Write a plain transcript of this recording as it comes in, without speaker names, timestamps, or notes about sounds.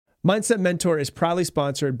Mindset Mentor is proudly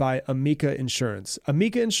sponsored by Amica Insurance.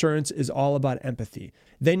 Amica Insurance is all about empathy.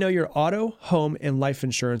 They know your auto, home, and life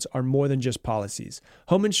insurance are more than just policies.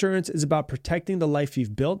 Home insurance is about protecting the life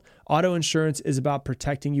you've built. Auto insurance is about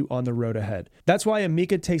protecting you on the road ahead. That's why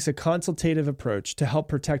Amica takes a consultative approach to help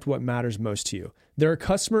protect what matters most to you. They're a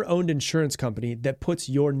customer-owned insurance company that puts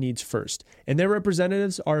your needs first, and their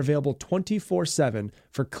representatives are available 24/7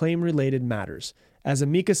 for claim-related matters. As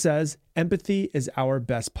Amica says, empathy is our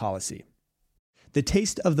best policy. The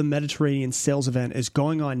Taste of the Mediterranean sales event is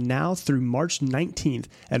going on now through March 19th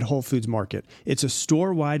at Whole Foods Market. It's a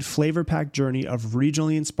store-wide flavor-packed journey of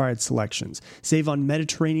regionally inspired selections. Save on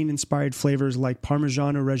Mediterranean-inspired flavors like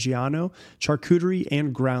Parmigiano Reggiano, charcuterie,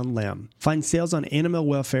 and ground lamb. Find sales on animal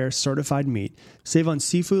welfare certified meat. Save on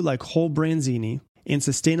seafood like whole branzini and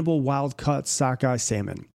sustainable wild-caught sockeye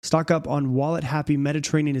salmon. Stock up on wallet-happy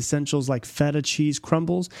Mediterranean essentials like feta cheese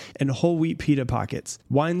crumbles and whole wheat pita pockets.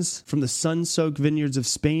 Wines from the sun-soaked vineyards of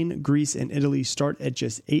Spain, Greece, and Italy start at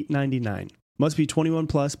just $8.99. Must be 21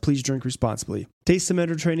 plus. Please drink responsibly. Taste the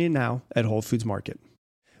Mediterranean now at Whole Foods Market.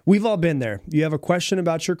 We've all been there. You have a question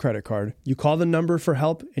about your credit card. You call the number for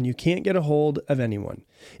help and you can't get a hold of anyone.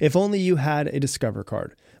 If only you had a Discover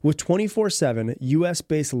card. With 24/7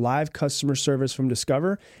 US-based live customer service from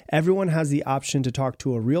Discover, everyone has the option to talk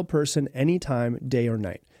to a real person anytime, day or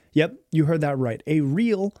night. Yep, you heard that right. A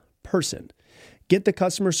real person. Get the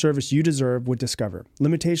customer service you deserve with Discover.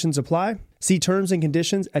 Limitations apply. See terms and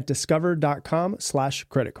conditions at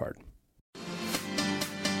discover.com/creditcard.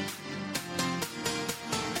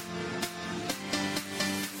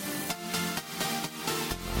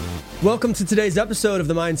 Welcome to today's episode of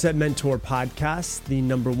the Mindset Mentor podcast, the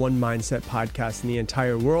number one mindset podcast in the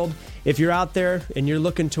entire world. If you're out there and you're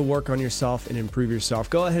looking to work on yourself and improve yourself,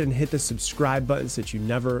 go ahead and hit the subscribe button so that you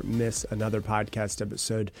never miss another podcast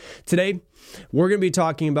episode. Today, we're going to be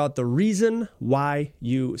talking about the reason why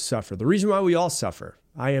you suffer, the reason why we all suffer.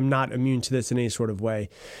 I am not immune to this in any sort of way.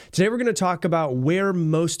 Today, we're going to talk about where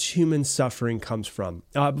most human suffering comes from.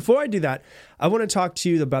 Before I do that, I want to talk to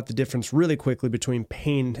you about the difference really quickly between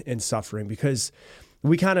pain and suffering, because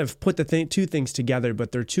we kind of put the two things together,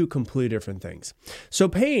 but they're two completely different things. So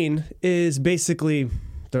pain is basically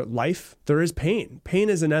life. There is pain. Pain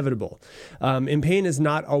is inevitable. And pain is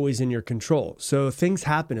not always in your control. So things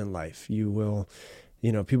happen in life.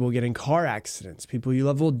 People will get in car accidents. People you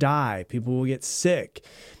love will die. People will get sick.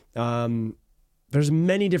 There's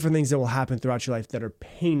many different things that will happen throughout your life that are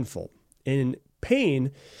painful. And pain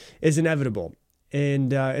is inevitable.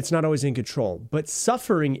 And it's not always in control. But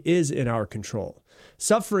suffering is in our control.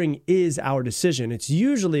 Suffering is our decision. It's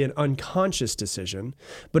usually an unconscious decision,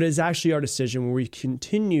 but it's actually our decision where we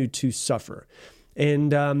continue to suffer.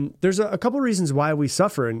 And there's a couple reasons why we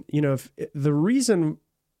suffer. And, if the reason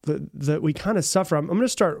that we kind of suffer, I'm going to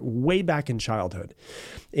start way back in childhood.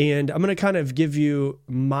 And I'm going to kind of give you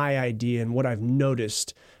my idea and what I've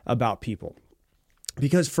noticed about people.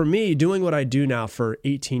 Because for me, doing what I do now for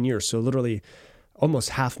 18 years, so literally almost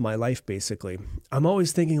half my life, basically, I'm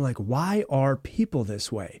always thinking like, why are people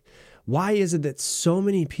this way? Why is it that so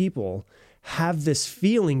many people have this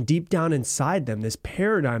feeling deep down inside them, this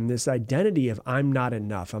paradigm, this identity of I'm not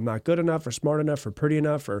enough. I'm not good enough or smart enough or pretty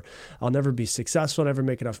enough, or I'll never be successful, never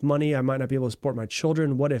make enough money. I might not be able to support my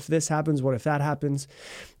children. What if this happens? What if that happens?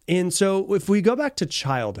 And so if we go back to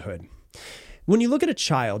childhood, when you look at a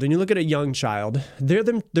child and you look at a young child, they're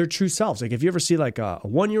their true selves. Like if you ever see like a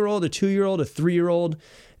 1-year-old, a 2-year-old, a 3-year-old,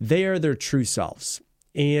 they are their true selves.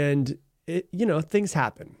 And things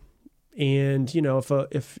happen. And,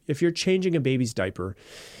 if you're changing a baby's diaper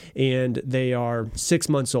and they are 6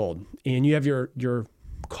 months old and you have your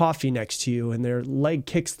coffee next to you and their leg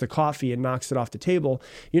kicks the coffee and knocks it off the table,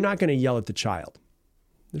 you're not going to yell at the child.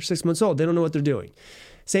 They're 6 months old. They don't know what they're doing.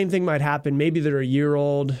 Same thing might happen. Maybe they're a year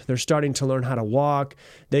old. They're starting to learn how to walk.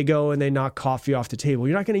 They go and they knock coffee off the table.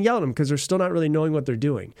 You're not going to yell at them because they're still not really knowing what they're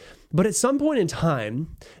doing. But at some point in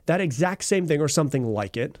time, that exact same thing or something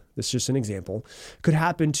like it, this is just an example, could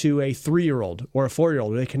happen to a 3-year-old or a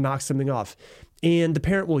 4-year-old where they can knock something off and the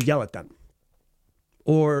parent will yell at them.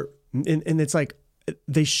 And it's like,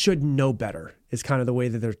 they should know better is kind of the way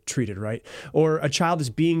that they're treated, right? Or a child is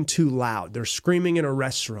being too loud. They're screaming in a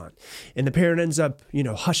restaurant and the parent ends up,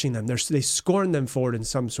 hushing them. They scorn them for it in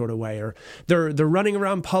some sort of way, or they're running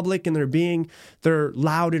around public and they're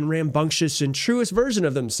loud and rambunctious and truest version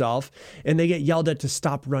of themselves. And they get yelled at to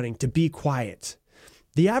stop running, to be quiet.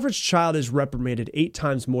 The average child is reprimanded 8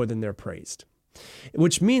 times more than they're praised,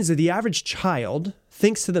 which means that the average child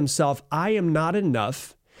thinks to themselves, I am not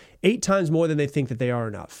enough, 8 times more than they think that they are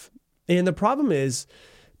enough. And the problem is,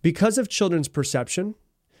 because of children's perception,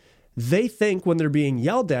 they think when they're being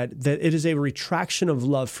yelled at that it is a retraction of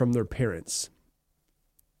love from their parents.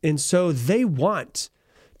 And so they want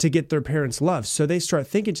to get their parents' love. So they start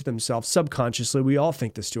thinking to themselves subconsciously, we all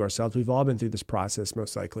think this to ourselves. We've all been through this process,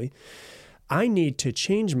 most likely. I need to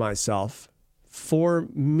change myself for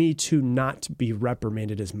me to not be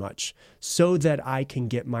reprimanded as much so that I can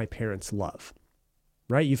get my parents' love.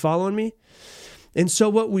 Right? You following me? And so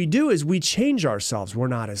what we do is we change ourselves. We're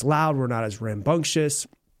not as loud. We're not as rambunctious.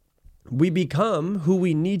 We become who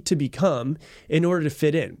we need to become in order to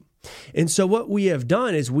fit in. And so what we have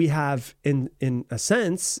done is we have, in a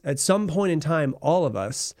sense, at some point in time, all of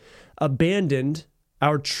us abandoned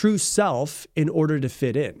our true self in order to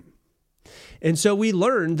fit in. And so we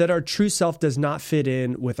learned that our true self does not fit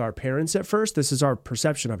in with our parents at first. This is our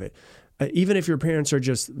perception of it. Even if your parents are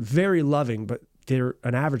just very loving, but they're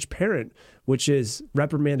an average parent, which is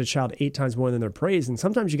reprimand a child 8 times more than they're praised. And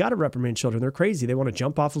sometimes you got to reprimand children. They're crazy. They want to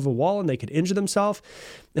jump off of a wall and they could injure themselves.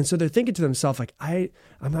 And so they're thinking to themselves like, I'm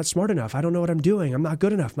not smart enough. I don't know what I'm doing. I'm not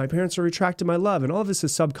good enough. My parents are retracting my love. And all of this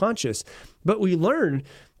is subconscious. But we learn,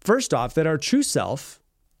 first off, that our true self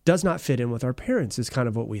does not fit in with our parents is kind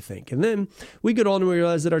of what we think. And then we get older and we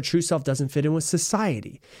realize that our true self doesn't fit in with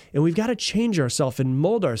society. And we've got to change ourselves and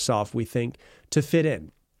mold ourselves, we think, to fit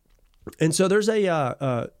in. And so there's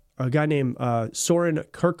a guy named Soren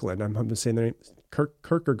Kierkegaard. I'm saying the name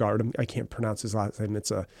Kierkegaard. I can't pronounce his last name. It's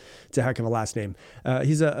a heck of a last name.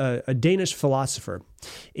 He's a Danish philosopher,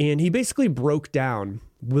 and he basically broke down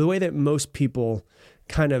the way that most people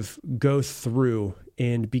kind of go through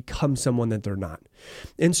and become someone that they're not.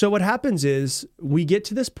 And so what happens is we get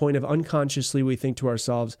to this point of unconsciously we think to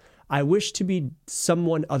ourselves, I wish to be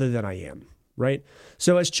someone other than I am, right?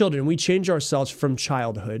 So as children, we change ourselves from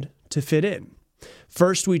childhood to fit in.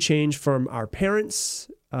 First, we change from our parents.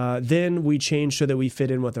 Then we change so that we fit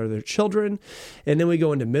in with other children. And then we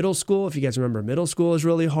go into middle school. If you guys remember, middle school is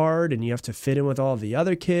really hard and you have to fit in with all of the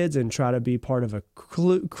other kids and try to be part of a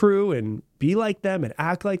crew and be like them and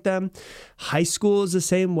act like them. High school is the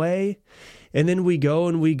same way. And then we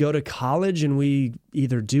go to college and we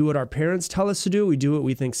either do what our parents tell us to do, we do what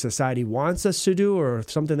we think society wants us to do, or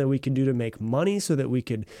something that we can do to make money so that we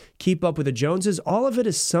could keep up with the Joneses. All of it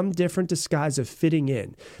is some different disguise of fitting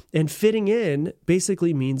in. And fitting in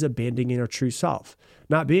basically means abandoning our true self,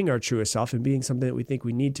 not being our truest self and being something that we think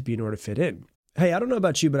we need to be in order to fit in. Hey, I don't know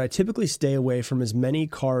about you, but I typically stay away from as many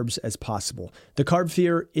carbs as possible. The carb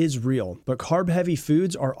fear is real, but carb-heavy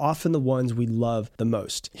foods are often the ones we love the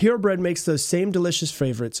most. Hero Bread makes those same delicious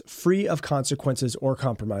favorites free of consequences or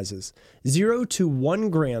compromises. 0 to 1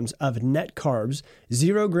 grams of net carbs,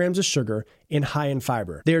 0 grams of sugar, and high in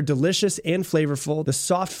fiber. They are delicious and flavorful, the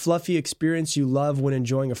soft, fluffy experience you love when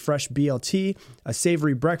enjoying a fresh BLT, a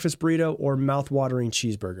savory breakfast burrito, or mouth-watering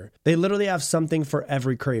cheeseburger. They literally have something for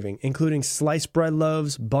every craving, including sliced bread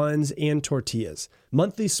loaves, buns, and tortillas.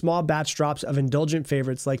 Monthly small batch drops of indulgent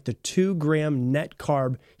favorites like the 2-gram net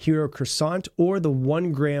carb Hero Croissant or the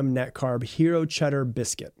 1-gram net carb Hero Cheddar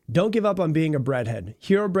Biscuit. Don't give up on being a breadhead.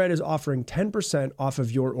 Hero Bread is offering 10% off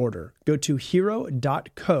of your order. Go to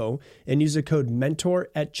hero.co and use the code MENTOR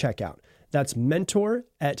at checkout. That's mentor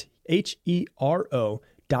at HERO.co.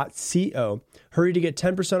 Hurry to get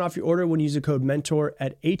 10% off your order when you use the code MENTOR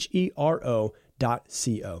at HERO.co.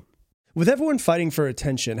 With everyone fighting for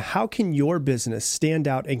attention, how can your business stand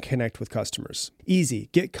out and connect with customers? Easy.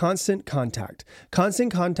 Get Constant Contact.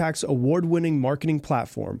 Constant Contact's award-winning marketing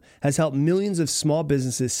platform has helped millions of small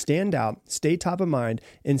businesses stand out, stay top of mind,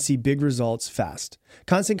 and see big results fast.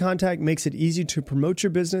 Constant Contact makes it easy to promote your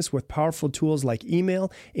business with powerful tools like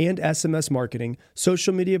email and SMS marketing,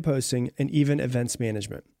 social media posting, and even events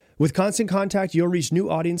management. With Constant Contact, you'll reach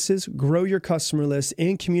new audiences, grow your customer list,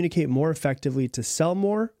 and communicate more effectively to sell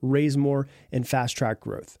more, raise more, and fast-track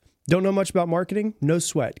growth. Don't know much about marketing? No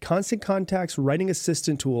sweat. Constant Contact's writing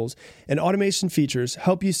assistant tools and automation features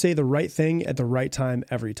help you say the right thing at the right time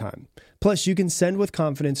every time. Plus, you can send with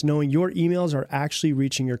confidence knowing your emails are actually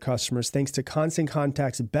reaching your customers thanks to Constant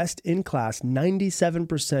Contact's best-in-class 97%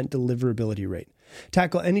 deliverability rate.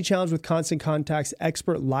 Tackle any challenge with Constant Contact's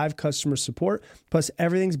expert live customer support, plus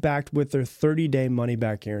everything's backed with their 30-day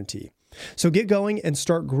money-back guarantee. So get going and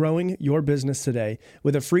start growing your business today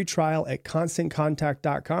with a free trial at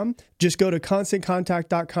ConstantContact.com. Just go to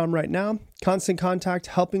ConstantContact.com right now. Constant Contact,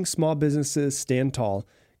 helping small businesses stand tall.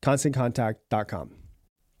 ConstantContact.com.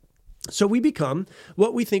 So we become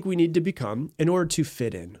what we think we need to become in order to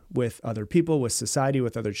fit in with other people, with society,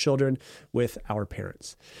 with other children, with our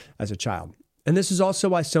parents as a child. And this is also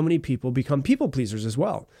why so many people become people pleasers as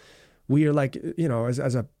well. We are like, you know,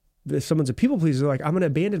 if someone's a people pleaser, like, I'm going to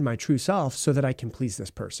abandon my true self so that I can please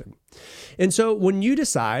this person. And so when you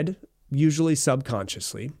decide usually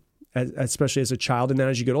subconsciously, especially as a child. And then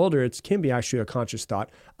as you get older, it can be actually a conscious thought.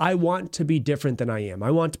 I want to be different than I am.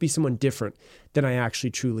 I want to be someone different than I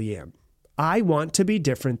actually truly am. I want to be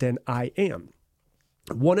different than I am.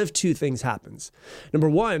 One of two things happens. Number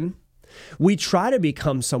one, we try to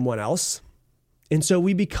become someone else. And so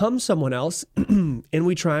we become someone else and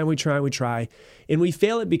we try and we try and we try and we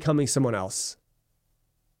fail at becoming someone else.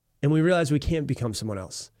 And we realize we can't become someone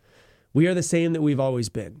else. We are the same that we've always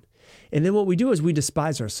been. And then what we do is we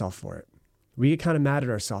despise ourselves for it. We get kind of mad at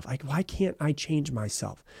ourselves. Like, why can't I change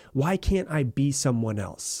myself? Why can't I be someone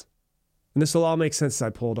else? And this will all make sense as I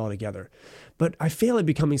pull it all together. But I fail at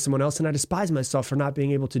becoming someone else and I despise myself for not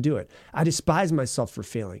being able to do it. I despise myself for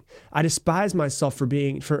failing. I despise myself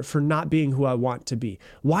for not being who I want to be.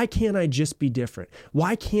 Why can't I just be different?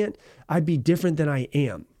 Why can't I be different than I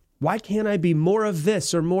am? Why can't I be more of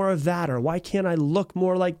this or more of that? Or why can't I look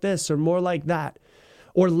more like this or more like that?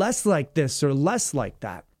 Or less like this or less like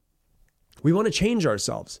that? We want to change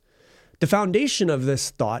ourselves. The foundation of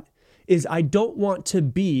this thought is I don't want to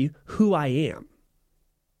be who I am.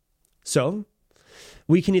 So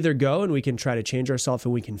we can either go and we can try to change ourselves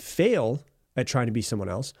and we can fail at trying to be someone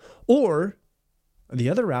else, or the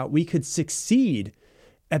other route, we could succeed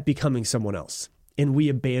at becoming someone else and we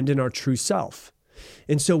abandon our true self.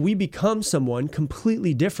 And so we become someone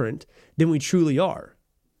completely different than we truly are.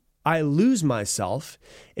 I lose myself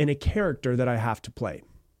in a character that I have to play.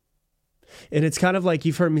 And it's kind of like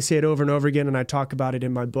you've heard me say it over and over again, and I talk about it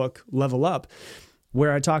in my book, Level Up,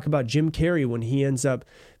 where I talk about Jim Carrey when he ends up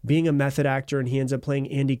being a method actor and he ends up playing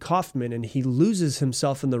Andy Kaufman and he loses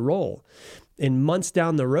himself in the role. And months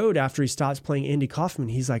down the road after he stops playing Andy Kaufman,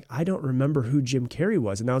 he's like, I don't remember who Jim Carrey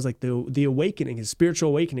was. And that was like the awakening, his spiritual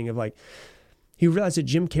awakening of like, he realized that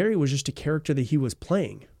Jim Carrey was just a character that he was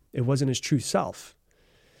playing. It wasn't his true self.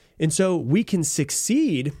 And so we can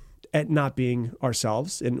succeed at not being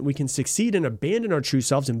ourselves, and we can succeed and abandon our true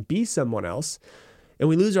selves and be someone else, and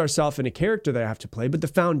we lose ourselves in a character that I have to play. But the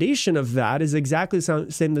foundation of that is exactly the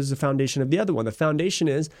same as the foundation of the other one. The foundation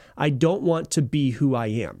is I don't want to be who I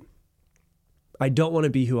am. I don't want to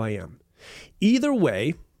be who I am. Either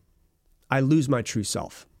way, I lose my true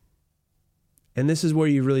self. And this is where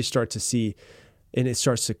you really start to see, and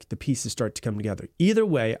the pieces start to come together. Either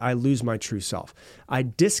way, I lose my true self. I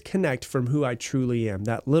disconnect from who I truly am,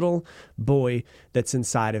 that little boy that's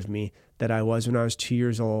inside of me that I was when I was 2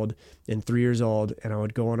 years old and 3 years old, and I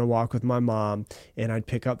would go on a walk with my mom, and I'd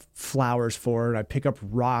pick up flowers for her, I'd pick up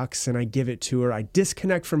rocks, and I'd give it to her. I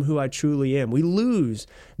disconnect from who I truly am. We lose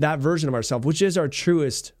that version of ourselves, which is our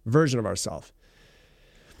truest version of ourselves.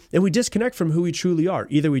 And we disconnect from who we truly are.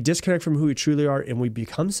 Either we disconnect from who we truly are and we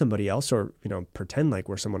become somebody else, or, pretend like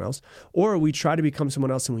we're someone else, or we try to become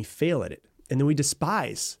someone else and we fail at it. And then we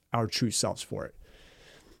despise our true selves for it.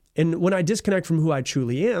 And when I disconnect from who I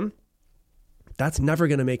truly am, that's never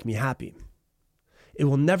going to make me happy. It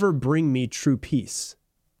will never bring me true peace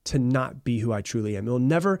to not be who I truly am. It will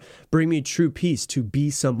never bring me true peace to be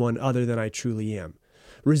someone other than I truly am.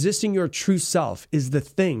 Resisting your true self is the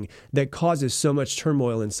thing that causes so much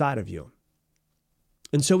turmoil inside of you.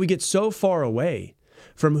 And so we get so far away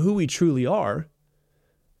from who we truly are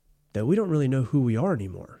that we don't really know who we are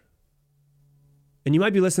anymore. And you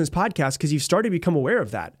might be listening to this podcast because you've started to become aware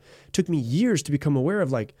of that. It took me years to become aware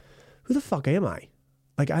of who the fuck am I?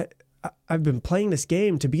 I've been playing this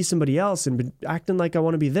game to be somebody else and been acting like I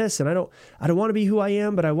want to be this. And I don't want to be who I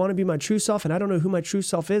am, but I want to be my true self. And I don't know who my true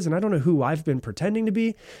self is. And I don't know who I've been pretending to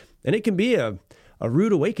be. And it can be a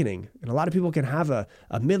rude awakening. And a lot of people can have a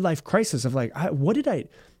midlife crisis of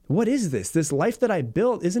what is this? This life that I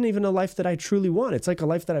built isn't even a life that I truly want. It's like a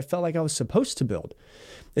life that I felt like I was supposed to build.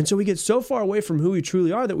 And so we get so far away from who we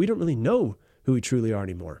truly are that we don't really know who we truly are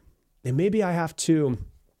anymore. And maybe I have to,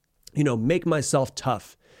 make myself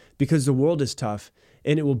tough, because the world is tough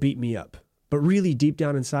and it will beat me up. But really deep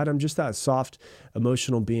down inside, I'm just that soft,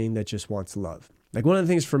 emotional being that just wants love. Like one of the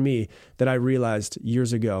things for me that I realized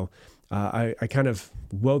years ago, I kind of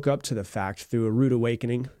woke up to the fact through a rude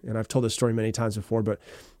awakening. And I've told this story many times before, but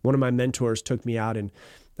one of my mentors took me out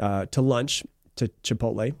to lunch to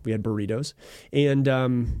Chipotle. We had burritos. And,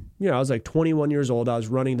 I was like 21 years old. I was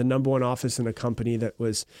running the number one office in a company that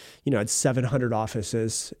was, had 700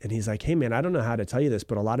 offices. And he's like, hey man, I don't know how to tell you this,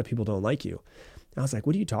 but a lot of people don't like you. And I was like,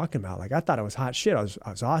 what are you talking about? I thought I was hot shit. I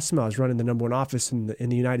was awesome. I was running the number one office in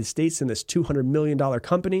the United States in this $200 million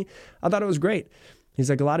company. I thought it was great. He's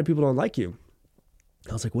like, a lot of people don't like you.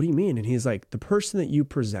 I was like, what do you mean? And he's like, the person that you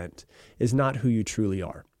present is not who you truly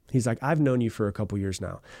are. He's like, I've known you for a couple years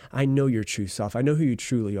now. I know your true self. I know who you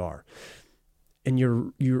truly are. And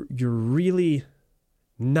you're really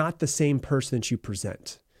not the same person that you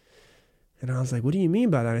present. And I was like, what do you mean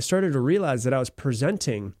by that? And I started to realize that I was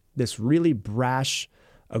presenting this really brash,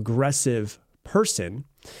 aggressive person.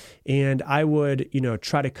 And I would,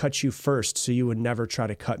 try to cut you first so you would never try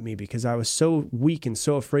to cut me, because I was so weak and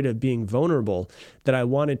so afraid of being vulnerable that I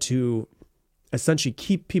wanted to essentially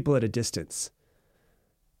keep people at a distance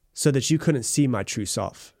so that you couldn't see my true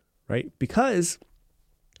self, right? Because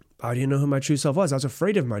I didn't know who my true self was. I was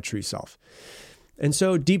afraid of my true self. And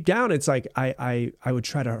so deep down, it's like I would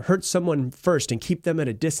try to hurt someone first and keep them at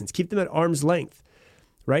a distance, keep them at arm's length,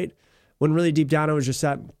 right? When really deep down, I was just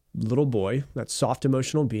that little boy, that soft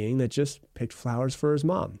emotional being that just picked flowers for his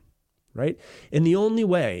mom, right? And the only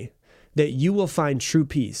way that you will find true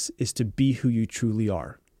peace is to be who you truly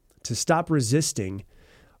are, to stop resisting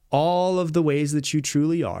all of the ways that you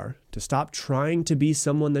truly are, to stop trying to be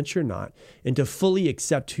someone that you're not, and to fully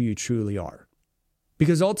accept who you truly are.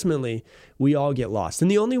 Because ultimately, we all get lost.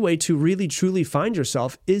 And the only way to really truly find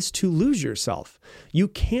yourself is to lose yourself. You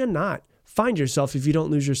cannot find yourself if you don't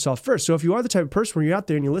lose yourself first. So if you are the type of person where you're out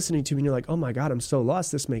there and you're listening to me and you're like, oh my God, I'm so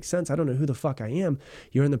lost. This makes sense. I don't know who the fuck I am.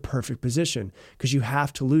 You're in the perfect position, because you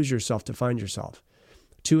have to lose yourself to find yourself.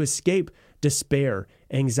 To escape despair,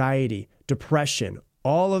 anxiety, depression,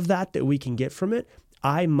 all of that we can get from it,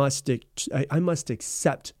 I must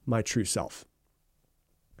accept my true self.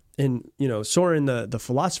 And, Soren, the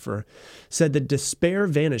philosopher, said that despair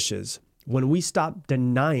vanishes when we stop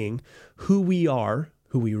denying who we are,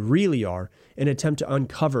 who we really are, and attempt to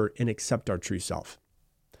uncover and accept our true self.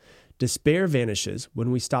 Despair vanishes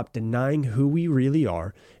when we stop denying who we really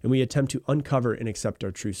are and we attempt to uncover and accept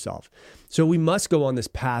our true self. So we must go on this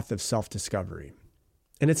path of self-discovery.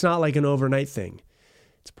 And it's not like an overnight thing.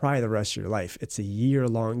 It's probably the rest of your life. It's a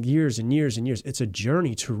year-long, years and years and years. It's a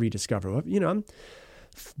journey to rediscover. I'm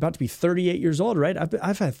about to be 38 years old, right?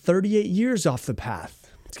 I've had 38 years off the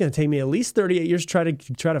path. It's going to take me at least 38 years to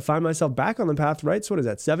try to find myself back on the path, right? So what is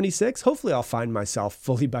that, 76? Hopefully I'll find myself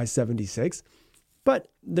fully by 76. But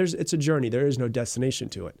it's a journey. There is no destination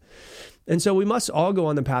to it. And so we must all go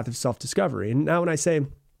on the path of self-discovery. And now when I say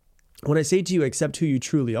to you, accept who you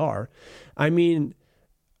truly are, I mean,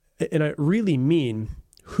 and I really mean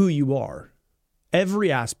who you are.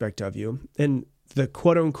 Every aspect of you, and the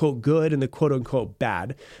quote unquote good and the quote unquote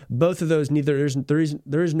bad, both of those, there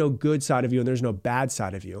is no good side of you and there's no bad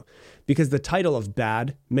side of you, because the title of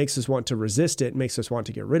bad makes us want to resist it, makes us want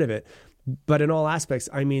to get rid of it. But in all aspects,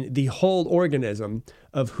 I mean the whole organism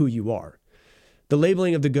of who you are. The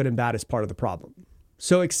labeling of the good and bad is part of the problem.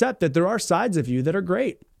 So accept that there are sides of you that are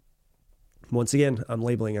great. Once again, I'm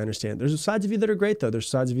labeling, I understand. There's sides of you that are great though. There's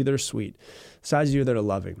sides of you that are sweet, sides of you that are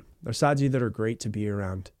loving. There's sides of you that are great to be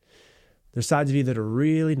around. There's sides of you that are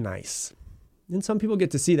really nice. And some people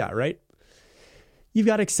get to see that, right? You've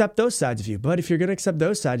got to accept those sides of you. But if you're going to accept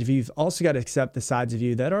those sides of you, you've also got to accept the sides of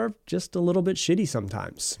you that are just a little bit shitty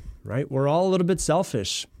sometimes, right? We're all a little bit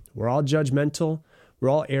selfish. We're all judgmental. We're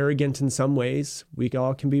all arrogant in some ways. We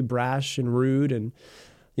all can be brash and rude and,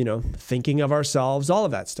 thinking of ourselves, all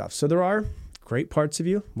of that stuff. So there are great parts of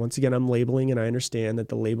you. Once again, I'm labeling, and I understand that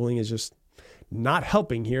the labeling is just not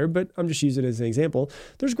helping here, but I'm just using it as an example.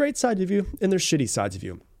 There's great sides of you and there's shitty sides of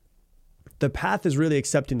you. The path is really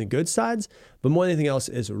accepting the good sides, but more than anything else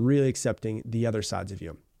is really accepting the other sides of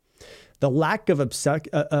you. The lack of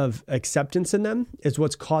acceptance in them is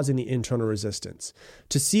what's causing the internal resistance.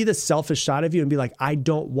 To see the selfish side of you and be like, I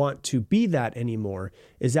don't want to be that anymore,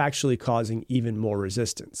 is actually causing even more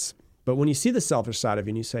resistance. But when you see the selfish side of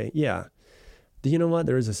you and you say, yeah, you know what?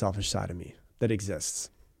 There is a selfish side of me that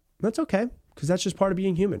exists. That's okay, because that's just part of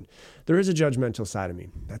being human. There is a judgmental side of me.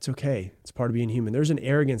 That's okay. It's part of being human. There's an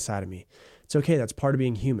arrogant side of me. It's okay. That's part of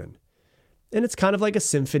being human. And it's kind of like a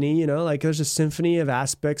symphony, like there's a symphony of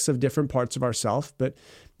aspects of different parts of ourself. But,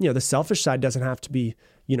 the selfish side doesn't have to be,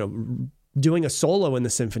 doing a solo in the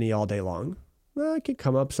symphony all day long. Well, it can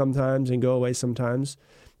come up sometimes and go away sometimes.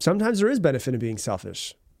 Sometimes there is benefit in being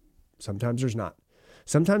selfish. Sometimes there's not.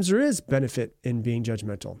 Sometimes there is benefit in being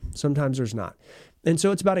judgmental. Sometimes there's not. And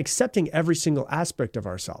so it's about accepting every single aspect of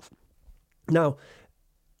ourselves. Now,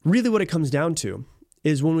 really what it comes down to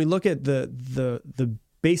is when we look at the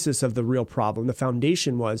basis of the real problem, the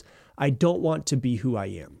foundation was, I don't want to be who I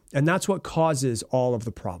am. And that's what causes all of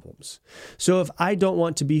the problems. So if I don't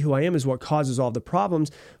want to be who I am is what causes all the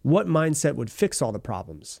problems, what mindset would fix all the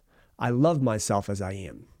problems? I love myself as I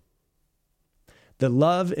am. The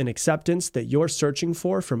love and acceptance that you're searching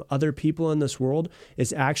for from other people in this world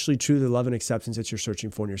is actually truly the love and acceptance that you're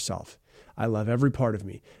searching for in yourself. I love every part of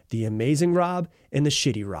me, the amazing Rob and the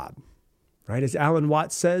shitty Rob, right? As Alan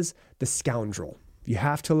Watts says, the scoundrel. You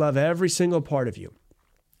have to love every single part of you.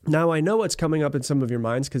 Now, I know what's coming up in some of your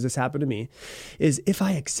minds, because this happened to me, is if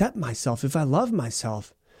I accept myself, if I love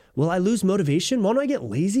myself, will I lose motivation? Won't I get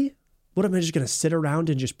lazy? What, am I just going to sit around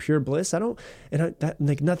in just pure bliss?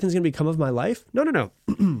 Like nothing's going to become of my life? No.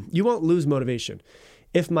 You won't lose motivation.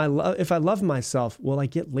 If I love myself, will I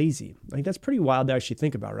get lazy? Like, that's pretty wild to actually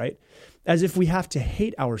think about, right? As if we have to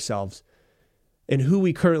hate ourselves and who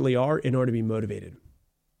we currently are in order to be motivated.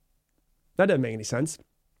 That doesn't make any sense.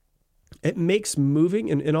 It makes moving,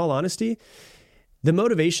 in all honesty, the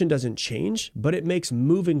motivation doesn't change, but it makes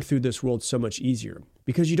moving through this world so much easier,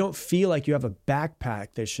 because you don't feel like you have a backpack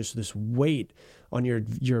that's just this weight on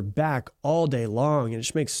your back all day long. And it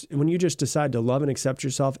just makes, when you just decide to love and accept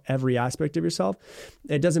yourself, every aspect of yourself,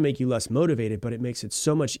 it doesn't make you less motivated, but it makes it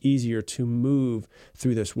so much easier to move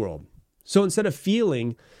through this world. So instead of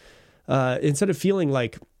feeling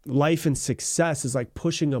like life and success is like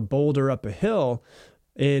pushing a boulder up a hill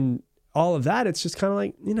and all of that, it's just kind of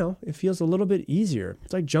like, it feels a little bit easier.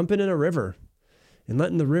 It's like jumping in a river and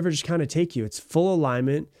letting the river just kind of take you. It's full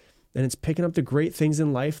alignment, and it's picking up the great things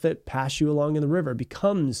in life that pass you along in the river. It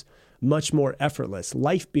becomes much more effortless.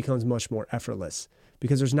 Life becomes much more effortless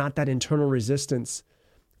because there's not that internal resistance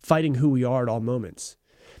fighting who we are at all moments.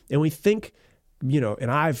 And we think,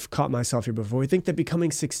 and I've caught myself here before, we think that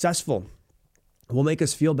becoming successful will make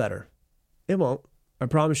us feel better. It won't. I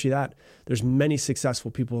promise you that. There's many successful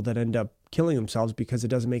people that end up killing themselves because it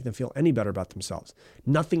doesn't make them feel any better about themselves.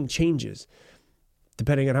 Nothing changes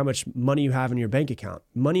depending on how much money you have in your bank account.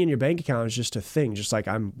 Money in your bank account is just a thing. Just like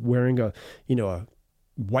I'm wearing a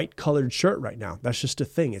white colored shirt right now. That's just a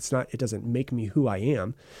thing. It doesn't make me who I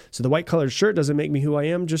am. So the white colored shirt doesn't make me who I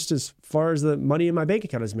am, just as far as the money in my bank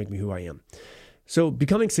account doesn't make me who I am. So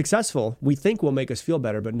becoming successful, we think will make us feel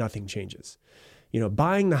better, but nothing changes.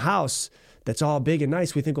 Buying the house that's all big and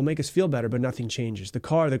nice, we think will make us feel better, but nothing changes. The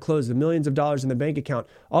car, the clothes, the millions of dollars in the bank account,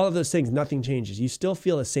 all of those things, nothing changes. You still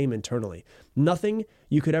feel the same internally. Nothing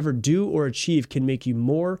you could ever do or achieve can make you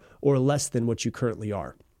more or less than what you currently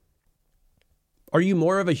are. Are you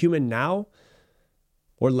more of a human now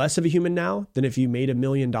or less of a human now than if you made $1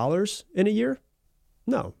 million in a year?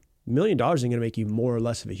 No. $1 million isn't going to make you more or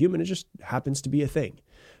less of a human. It just happens to be a thing,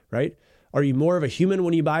 right? Are you more of a human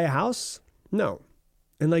when you buy a house? No.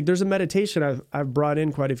 And there's a meditation I've brought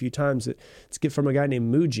in quite a few times. It's from a guy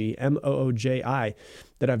named Mooji, Mooji,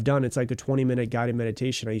 that I've done. It's like a 20-minute guided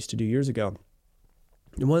meditation I used to do years ago.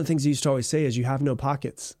 And one of the things he used to always say is, you have no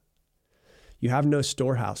pockets. You have no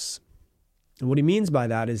storehouse. And what he means by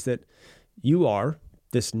that is that you are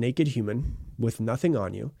this naked human with nothing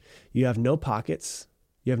on you. You have no pockets.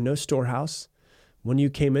 You have no storehouse. When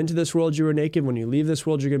you came into this world, you were naked. When you leave this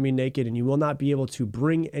world, you're going to be naked, and you will not be able to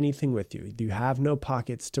bring anything with you. You have no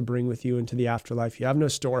pockets to bring with you into the afterlife. You have no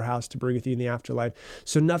storehouse to bring with you in the afterlife.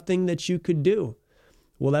 So nothing that you could do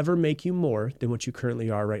will ever make you more than what you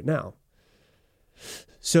currently are right now.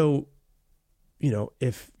 So,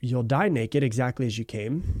 if you'll die naked exactly as you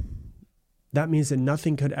came, that means that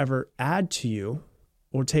nothing could ever add to you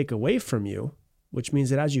or take away from you, which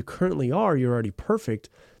means that as you currently are, you're already perfect.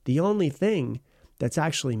 The only thing that's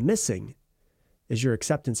actually missing is your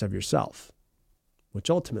acceptance of yourself,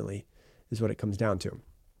 which ultimately is what it comes down to.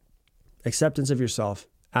 Acceptance of yourself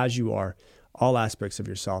as you are, all aspects of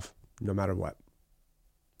yourself, no matter what.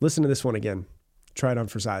 Listen to this one again. Try it on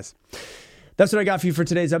for size. That's what I got for you for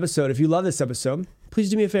today's episode. If you love this episode,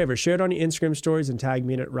 please do me a favor. Share it on your Instagram stories and tag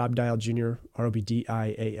me in at Rob Dial Jr.,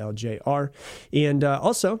 ROBDIALJR. And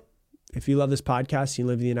also, if you love this podcast, you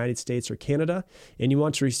live in the United States or Canada, and you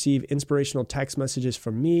want to receive inspirational text messages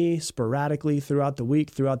from me sporadically throughout the week,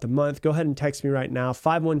 throughout the month, go ahead and text me right now,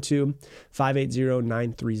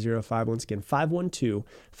 512-580-9305. Once again,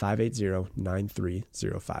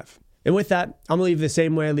 512-580-9305. And with that, I'm going to leave you the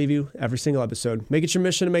same way I leave you every single episode. Make it your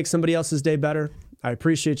mission to make somebody else's day better. I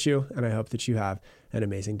appreciate you, and I hope that you have an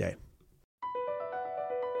amazing day.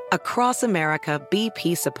 Across America,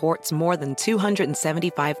 BP supports more than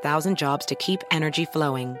 275,000 jobs to keep energy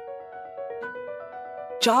flowing.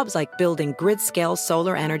 Jobs like building grid-scale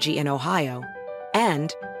solar energy in Ohio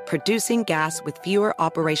and producing gas with fewer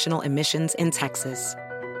operational emissions in Texas.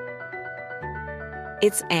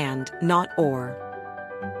 It's and, not or.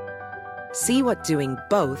 See what doing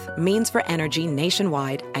both means for energy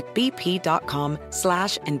nationwide at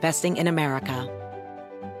bp.com/investing in America.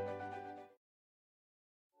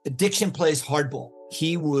 Addiction plays hardball.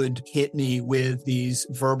 He would hit me with these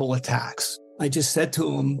verbal attacks. I just said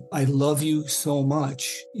to him, I love you so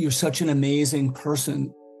much. You're such an amazing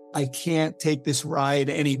person. I can't take this ride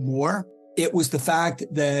anymore. It was the fact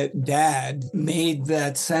that Dad made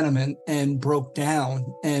that sentiment and broke down.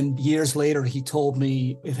 And years later, he told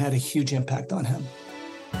me it had a huge impact on him.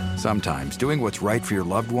 Sometimes doing what's right for your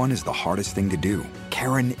loved one is the hardest thing to do.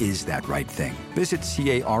 Caron is that right thing. Visit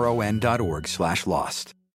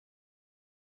caron.org/lost.